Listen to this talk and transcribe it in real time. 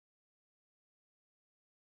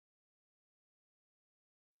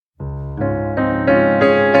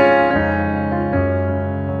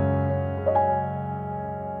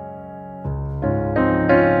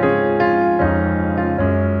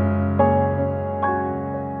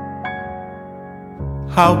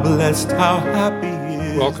How blessed, how happy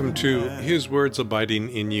is. Welcome to His Words Abiding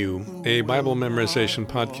in You, a Bible memorization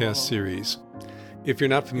podcast series. If you're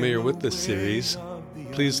not familiar with this series,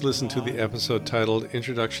 please listen to the episode titled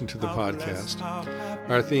Introduction to the Podcast.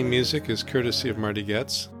 Our theme music is courtesy of Marty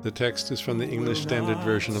Goetz. The text is from the English Standard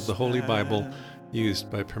Version of the Holy Bible,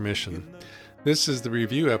 used by permission. This is the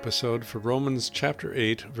review episode for Romans chapter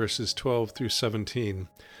 8, verses 12 through 17.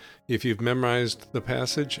 If you've memorized the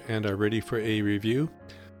passage and are ready for a review,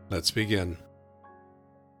 let's begin.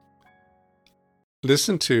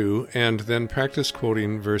 Listen to and then practice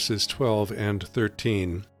quoting verses 12 and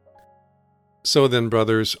 13. So then,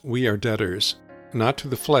 brothers, we are debtors, not to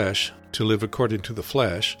the flesh, to live according to the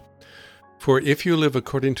flesh. For if you live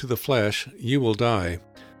according to the flesh, you will die.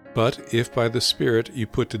 But if by the Spirit you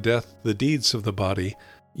put to death the deeds of the body,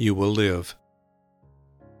 you will live.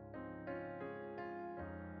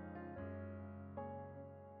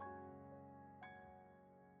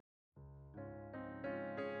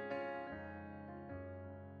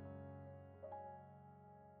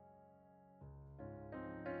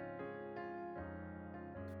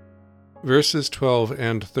 Verses 12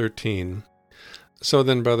 and 13. So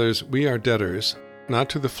then, brothers, we are debtors, not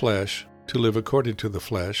to the flesh, to live according to the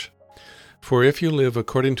flesh. For if you live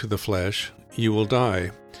according to the flesh, you will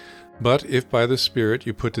die. But if by the Spirit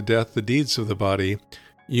you put to death the deeds of the body,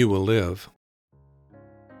 you will live.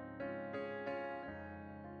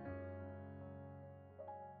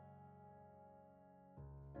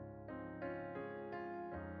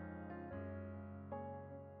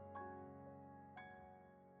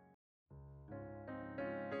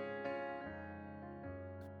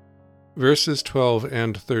 Verses 12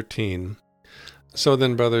 and 13. So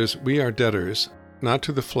then, brothers, we are debtors, not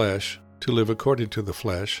to the flesh, to live according to the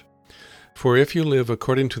flesh. For if you live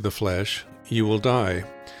according to the flesh, you will die.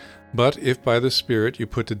 But if by the Spirit you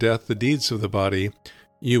put to death the deeds of the body,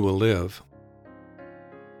 you will live.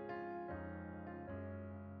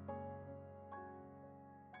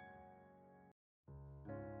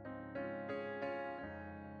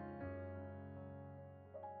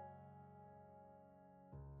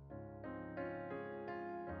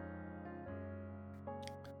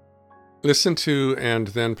 Listen to and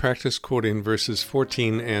then practice quoting verses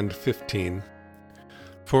 14 and 15.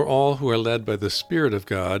 For all who are led by the Spirit of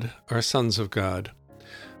God are sons of God.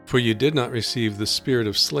 For you did not receive the spirit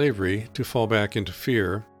of slavery to fall back into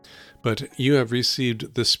fear, but you have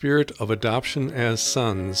received the Spirit of adoption as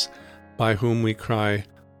sons, by whom we cry,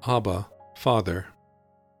 Abba, Father.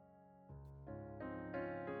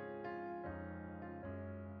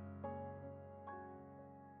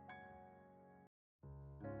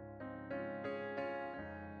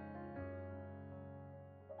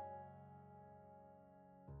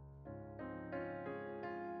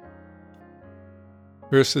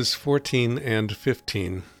 Verses 14 and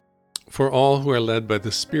 15. For all who are led by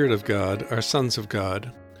the Spirit of God are sons of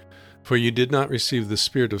God. For you did not receive the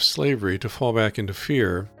spirit of slavery to fall back into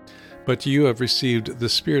fear, but you have received the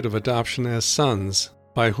Spirit of adoption as sons,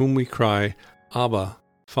 by whom we cry, Abba,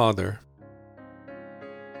 Father.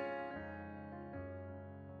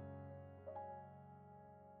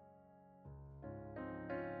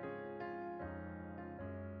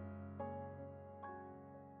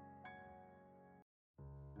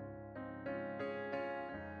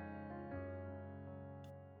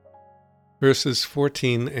 Verses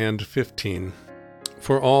 14 and 15.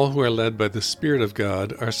 For all who are led by the Spirit of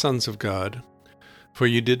God are sons of God. For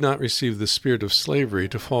you did not receive the spirit of slavery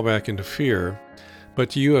to fall back into fear,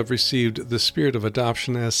 but you have received the Spirit of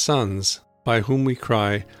adoption as sons, by whom we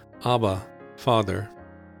cry, Abba, Father.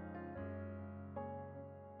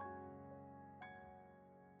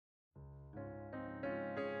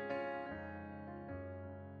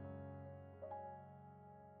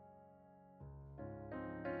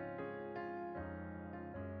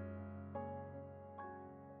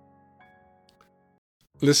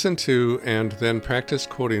 Listen to and then practice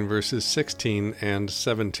quoting verses 16 and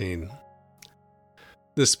 17.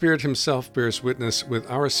 The Spirit Himself bears witness with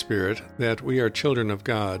our spirit that we are children of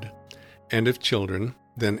God, and if children,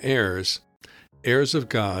 then heirs, heirs of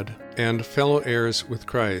God, and fellow heirs with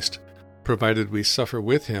Christ, provided we suffer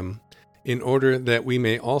with Him, in order that we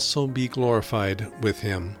may also be glorified with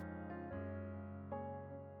Him.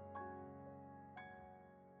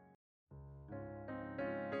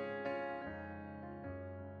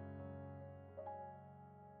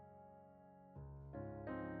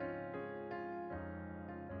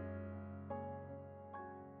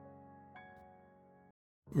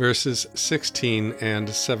 Verses 16 and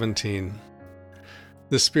 17.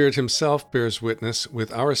 The Spirit Himself bears witness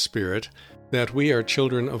with our spirit that we are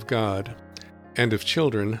children of God, and if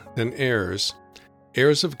children, then heirs,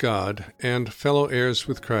 heirs of God and fellow heirs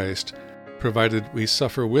with Christ, provided we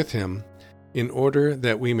suffer with him, in order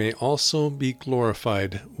that we may also be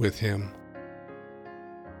glorified with him.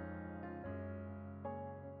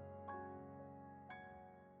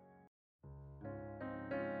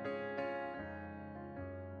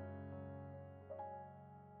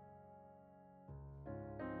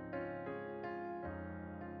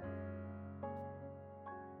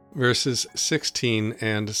 Verses 16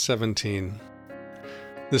 and 17.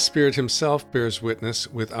 The Spirit himself bears witness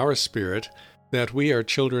with our spirit that we are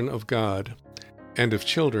children of God, and if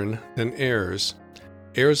children, then heirs,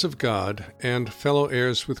 heirs of God and fellow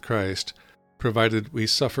heirs with Christ, provided we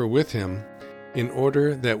suffer with him, in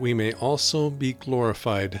order that we may also be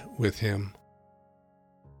glorified with him.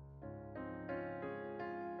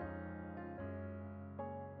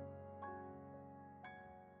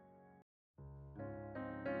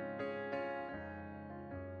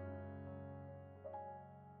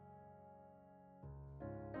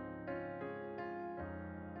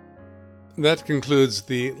 That concludes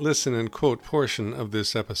the listen and quote portion of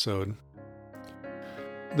this episode.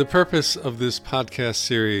 The purpose of this podcast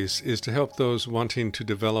series is to help those wanting to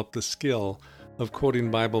develop the skill of quoting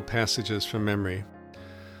Bible passages from memory.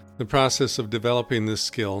 The process of developing this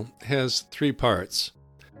skill has 3 parts: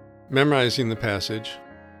 memorizing the passage,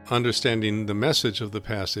 understanding the message of the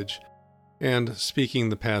passage, and speaking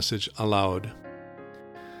the passage aloud.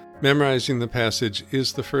 Memorizing the passage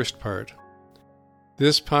is the first part.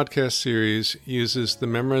 This podcast series uses the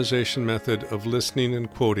memorization method of listening and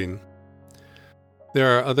quoting.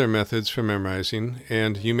 There are other methods for memorizing,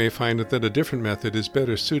 and you may find that a different method is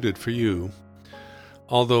better suited for you.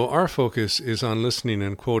 Although our focus is on listening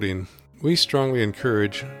and quoting, we strongly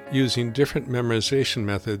encourage using different memorization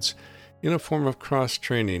methods in a form of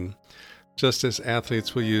cross-training, just as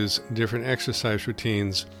athletes will use different exercise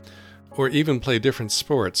routines or even play different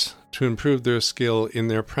sports to improve their skill in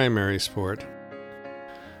their primary sport.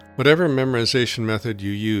 Whatever memorization method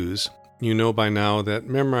you use, you know by now that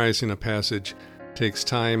memorizing a passage takes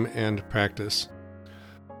time and practice.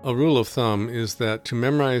 A rule of thumb is that to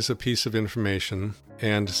memorize a piece of information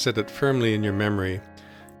and set it firmly in your memory,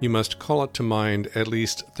 you must call it to mind at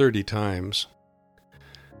least 30 times.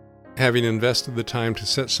 Having invested the time to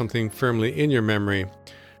set something firmly in your memory,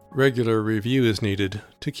 regular review is needed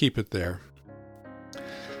to keep it there.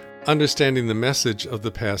 Understanding the message of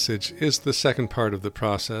the passage is the second part of the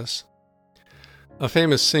process. A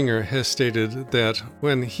famous singer has stated that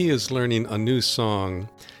when he is learning a new song,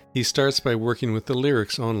 he starts by working with the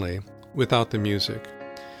lyrics only, without the music.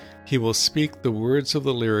 He will speak the words of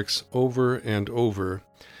the lyrics over and over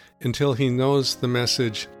until he knows the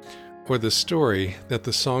message or the story that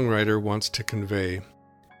the songwriter wants to convey.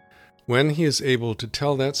 When he is able to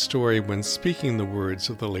tell that story when speaking the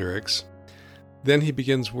words of the lyrics, then he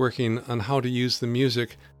begins working on how to use the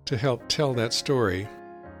music to help tell that story.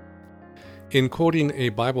 In quoting a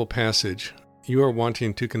Bible passage, you are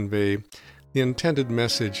wanting to convey the intended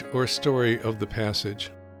message or story of the passage.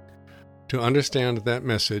 To understand that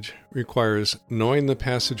message requires knowing the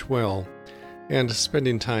passage well and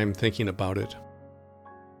spending time thinking about it.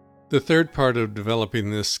 The third part of developing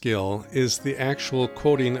this skill is the actual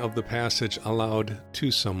quoting of the passage aloud to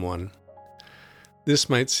someone. This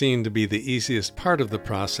might seem to be the easiest part of the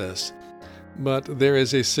process, but there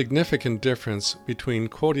is a significant difference between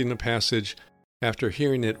quoting a passage after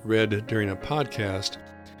hearing it read during a podcast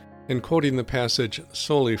and quoting the passage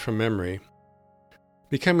solely from memory.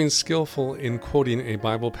 Becoming skillful in quoting a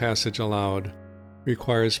Bible passage aloud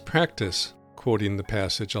requires practice quoting the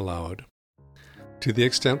passage aloud. To the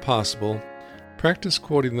extent possible, practice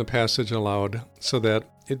quoting the passage aloud so that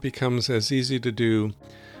it becomes as easy to do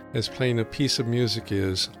as playing a piece of music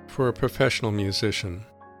is for a professional musician.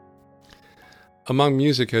 Among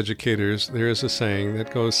music educators, there is a saying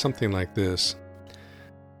that goes something like this: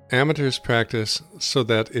 amateurs practice so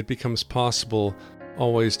that it becomes possible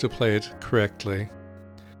always to play it correctly.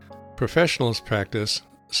 Professionals practice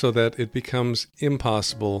so that it becomes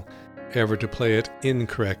impossible ever to play it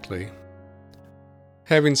incorrectly.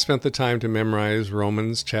 Having spent the time to memorize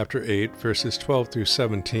Romans chapter 8, verses 12 through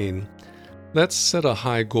 17, let's set a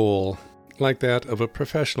high goal, like that of a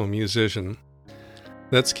professional musician.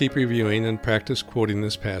 Let's keep reviewing and practice quoting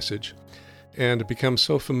this passage, and become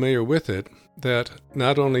so familiar with it that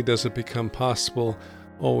not only does it become possible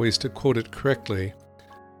always to quote it correctly,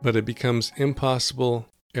 but it becomes impossible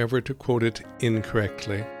ever to quote it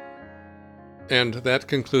incorrectly. And that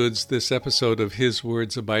concludes this episode of His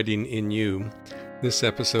Words Abiding in You. This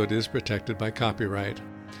episode is protected by copyright.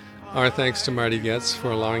 Our thanks to Marty Goetz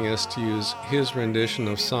for allowing us to use his rendition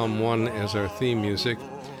of Psalm 1 as our theme music,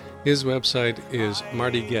 His website is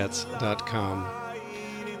martygetz.com.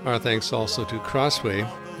 Our thanks also to Crossway,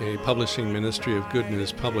 a publishing ministry of Good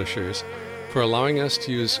News Publishers, for allowing us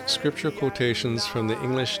to use scripture quotations from the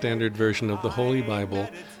English Standard Version of the Holy Bible,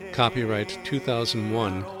 copyright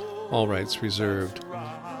 2001, all rights reserved.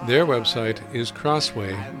 Their website is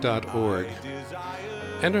crossway.org.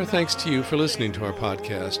 And our thanks to you for listening to our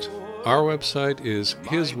podcast. Our website is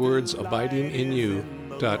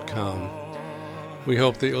hiswordsabidinginyou.com. We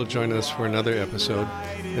hope that you'll join us for another episode.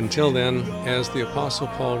 Until then, as the Apostle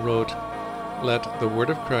Paul wrote, let the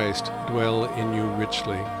word of Christ dwell in you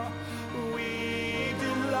richly. We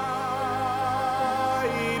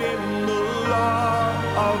delight in the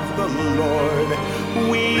law of the Lord.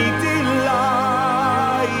 We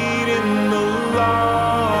delight in the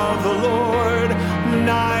law of the Lord.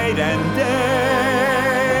 Night and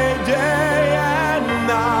day, day and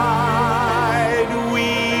night, we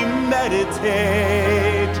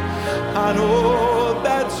meditate on all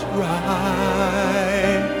that's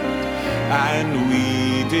right, and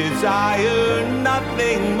we desire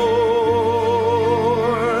nothing more.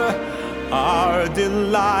 Our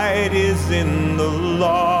delight is in the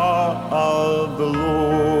law of the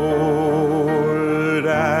Lord,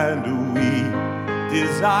 and we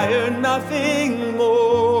desire nothing more.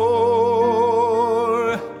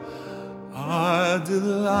 Our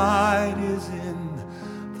delight